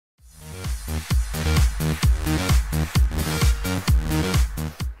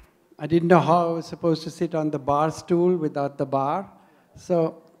I didn't know how I was supposed to sit on the bar stool without the bar.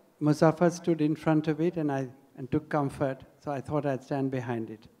 So Muzaffar stood in front of it and took comfort. So I thought I'd stand behind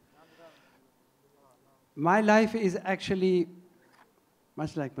it. My life is actually,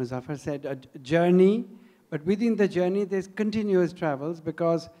 much like Muzaffar said, a journey. But within the journey, there's continuous travels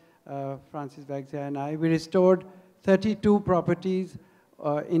because Francis Wagzia and I, we restored 32 properties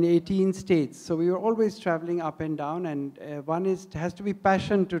in 18 states. So we were always traveling up and down, and has to be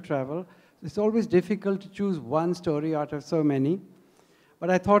passion to travel. It's always difficult to choose one story out of so many. But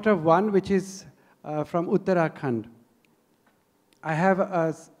I thought of one which is from Uttarakhand. I have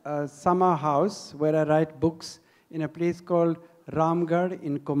a summer house where I write books in a place called Ramgarh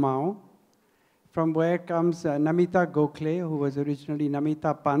in Kumaon, from where comes Namita Gokhale, who was originally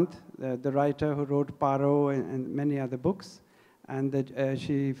Namita Pant, the writer who wrote Paro and many other books. And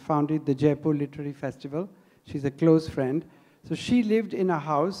she founded the Jaipur Literary Festival. She's a close friend. So she lived in a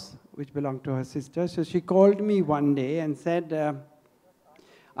house which belonged to her sister. So she called me one day and said,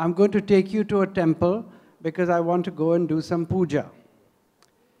 I'm going to take you to a temple because I want to go and do some puja.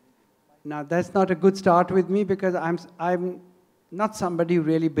 Now, that's not a good start with me because I'm not somebody who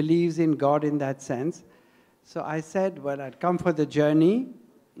really believes in God in that sense. So I said, well, I'd come for the journey,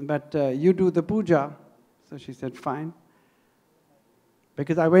 but you do the puja. So she said, fine.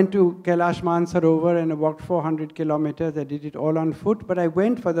 Because I went to Kailash Mansarovar and I walked 400 kilometers. I did it all on foot, but I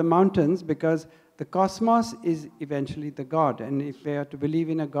went for the mountains because the cosmos is eventually the God. And if we are to believe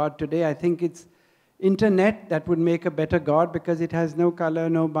in a God today, I think it's internet that would make a better God because it has no color,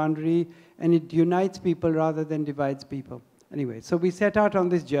 no boundary, and it unites people rather than divides people. Anyway, so we set out on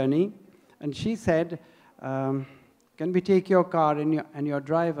this journey, and she said, can we take your car and your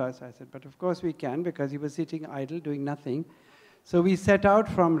driver? So I said, but of course we can, because he was sitting idle, doing nothing. So we set out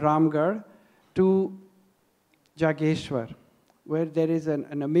from Ramgarh to Jageshwar, where there is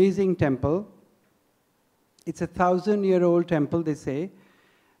an amazing temple. It's a 1,000-year-old temple, they say.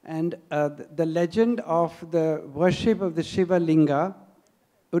 And the legend of the worship of the Shiva Linga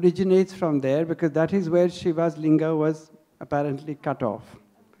originates from there, because that is where Shiva's Linga was apparently cut off.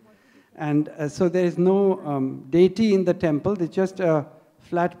 And so there is no deity in the temple. It's just a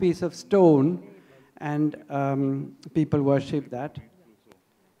flat piece of stone, and people worship that.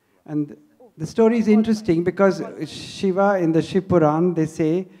 And the story is interesting because Shiva in the Shiv Puran, they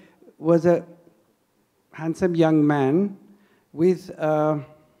say, was a handsome young man with, what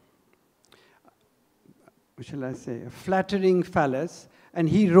shall I say, a flattering phallus, and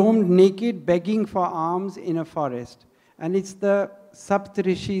he roamed naked, begging for alms in a forest. And it's the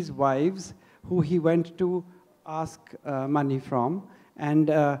Saptarishis' wives who he went to ask money from. And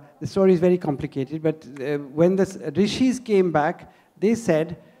the story is very complicated, but when the rishis came back, they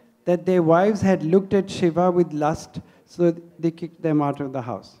said that their wives had looked at Shiva with lust, so they kicked them out of the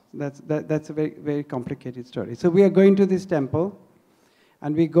house. That's a very, very complicated story. So we are going to this temple,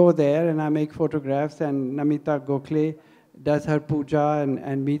 and we go there, and I make photographs, and Namita Gokhale does her puja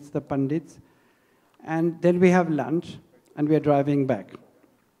and meets the pandits. And then we have lunch, and we are driving back.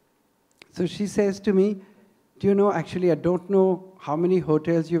 So she says to me, do you know, actually, I don't know how many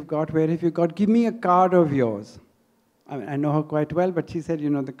hotels you've got, where have you got? Give me a card of yours. I mean, I know her quite well, but she said, you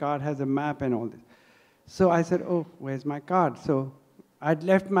know, the card has a map and all this. So I said, oh, where's my card? So I'd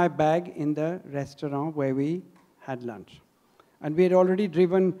left my bag in the restaurant where we had lunch. And we had already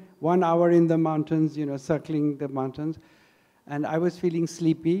driven 1 hour in the mountains, you know, circling the mountains. And I was feeling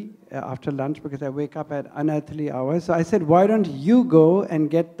sleepy after lunch because I wake up at unearthly hours. So I said, why don't you go and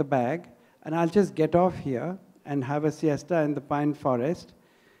get the bag, and I'll just get off here and have a siesta in the pine forest.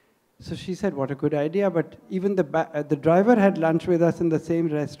 So she said, what a good idea, but even the driver had lunch with us in the same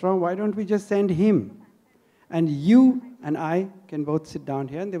restaurant. Why don't we just send him? And you and I can both sit down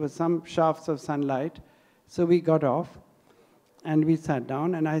here. And there were some shafts of sunlight. So we got off, and we sat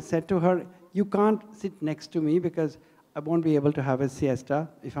down. And I said to her, you can't sit next to me because I won't be able to have a siesta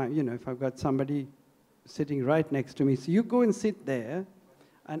if I've got somebody sitting right next to me. So you go and sit there,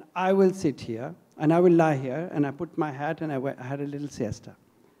 and I will sit here, and I will lie here, and I put my hat, and I had a little siesta.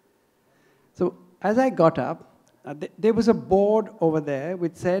 So as I got up, there was a board over there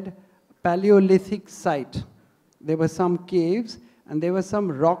which said Paleolithic site. There were some caves, and there were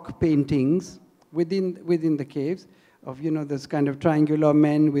some rock paintings within the caves of, you know, this kind of triangular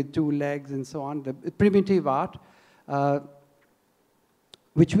men with 2 legs and so on, the primitive art,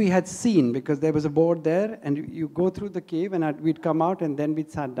 which we had seen because there was a board there, and you go through the cave, and we'd come out, and then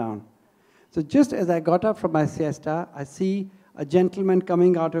we'd sat down. So just as I got up from my siesta, I see a gentleman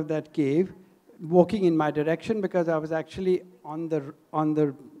coming out of that cave, walking in my direction because I was actually on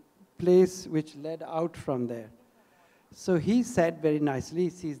the place which led out from there. So he said very nicely, he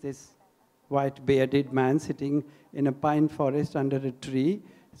sees this white bearded man sitting in a pine forest under a tree.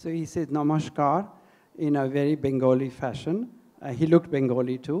 So he says, Namaskar, in a very Bengali fashion. He looked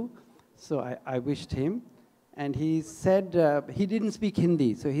Bengali too. So I wished him. And he said, he didn't speak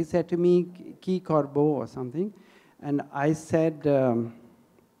Hindi. So he said to me, Ki korbo or something. And I said,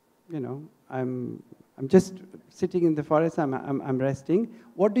 you know, I'm just sitting in the forest, I'm resting.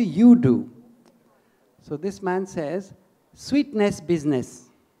 What do you do? So this man says, sweetness business.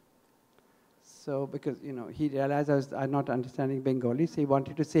 So because, you know, he realized I'm not understanding Bengali, so he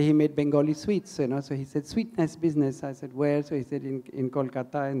wanted to say he made Bengali sweets, you know, so he said, sweetness business. I said, where? So he said, in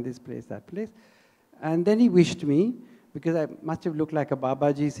Kolkata, in this place, that place. And then he wished me, because I must have looked like a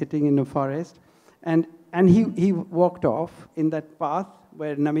Babaji sitting in a forest. And he walked off in that path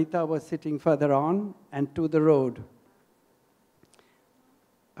where Namita was sitting further on and to the road.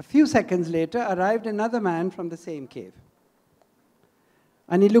 A few seconds later, arrived another man from the same cave.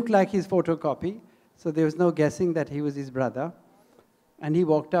 And he looked like his photocopy, so there was no guessing that he was his brother. And he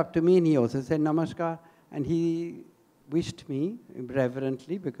walked up to me and he also said, Namaskar. And he wished me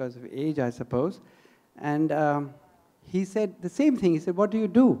reverently because of age, I suppose. And he said the same thing. He said, what do you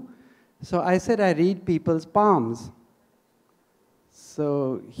do? So I said, I read people's palms.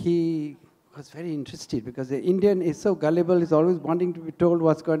 So he was very interested because the Indian is so gullible, he's always wanting to be told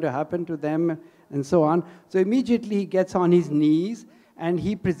what's going to happen to them and so on. So immediately he gets on his knees and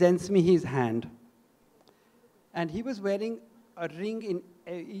he presents me his hand. And he was wearing a ring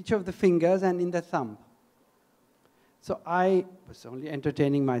in each of the fingers and in the thumb. So I was only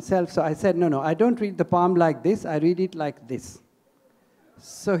entertaining myself. So I said, no, I don't read the palm like this. I read it like this.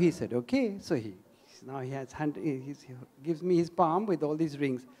 So he said, okay. So now he has he gives me his palm with all these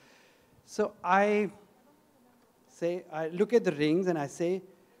rings. So I look at the rings and I say,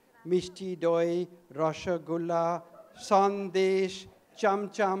 Mishti doi, Rasgulla, Sandesh, Cham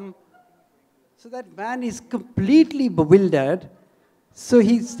Cham. So that man is completely bewildered. So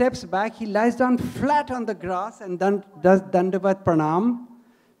he steps back, he lies down flat on the grass and then does Dandavat Pranam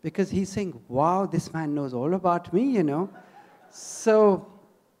because he's saying, wow, this man knows all about me, you know. So,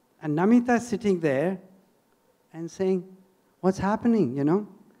 and Namita is sitting there and saying, what's happening, you know.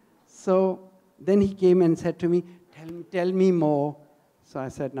 So then he came and said to me, tell me more. So I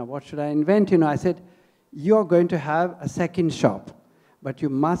said, now what should I invent? You know, I said, you're going to have a second shop, but you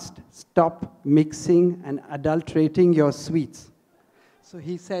must stop mixing and adulterating your sweets. So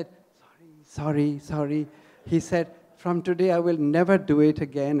he said, sorry. He said, from today I will never do it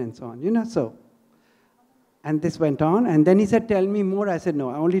again and so on, you know, so. And this went on, and then he said, tell me more. I said, no,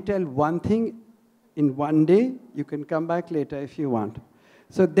 I only tell one thing in one day. You can come back later if you want.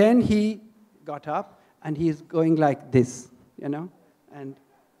 So then he got up, and he's going like this, you know, and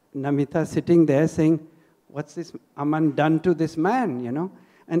Namita sitting there saying, what's this Aman done to this man, you know?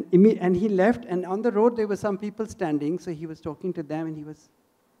 And he left, and on the road there were some people standing, so he was talking to them, and he was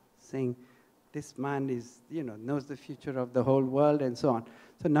saying, this man is, you know, knows the future of the whole world, and so on.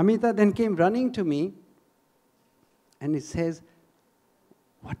 So Namita then came running to me, and he says,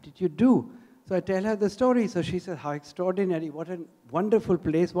 what did you do? So I tell her the story. So she said, how extraordinary, what a wonderful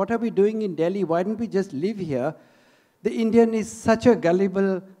place. What are we doing in Delhi? Why don't we just live here? The Indian is such a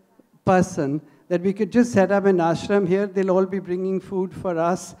gullible person that we could just set up an ashram here. They'll all be bringing food for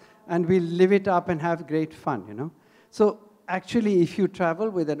us, and we'll live it up and have great fun, you know. So actually, if you travel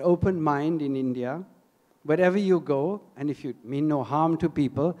with an open mind in India, wherever you go, and if you mean no harm to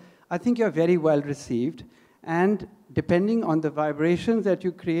people, I think you're very well received. And depending on the vibrations that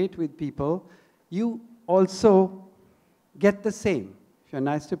you create with people, you also get the same if you're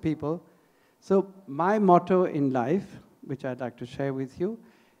nice to people. So my motto in life, which I'd like to share with you,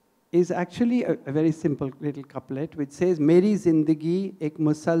 is actually a very simple little couplet which says, Meri zindagi ek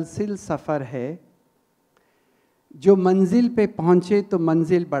musalsil safar hai, jo manzil pe pahunche to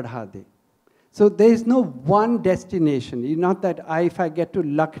manzil badha de. So there is no one destination. Not that if I get to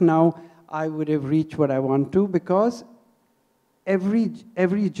Lucknow, I would have reached what I want to, because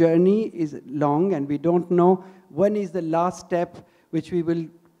every journey is long and we don't know when is the last step which we will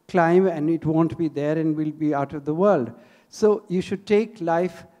climb and it won't be there and we'll be out of the world. So you should take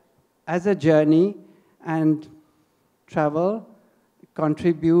life as a journey and travel,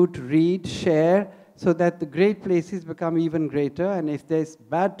 contribute, read, share, so that the great places become even greater. And if there's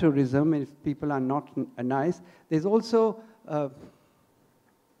bad tourism, if people are not nice, there's also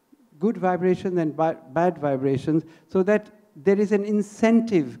good vibrations and bad vibrations, so that there is an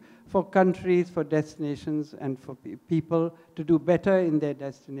incentive for countries, for destinations, and for people to do better in their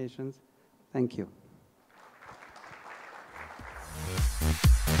destinations. Thank you.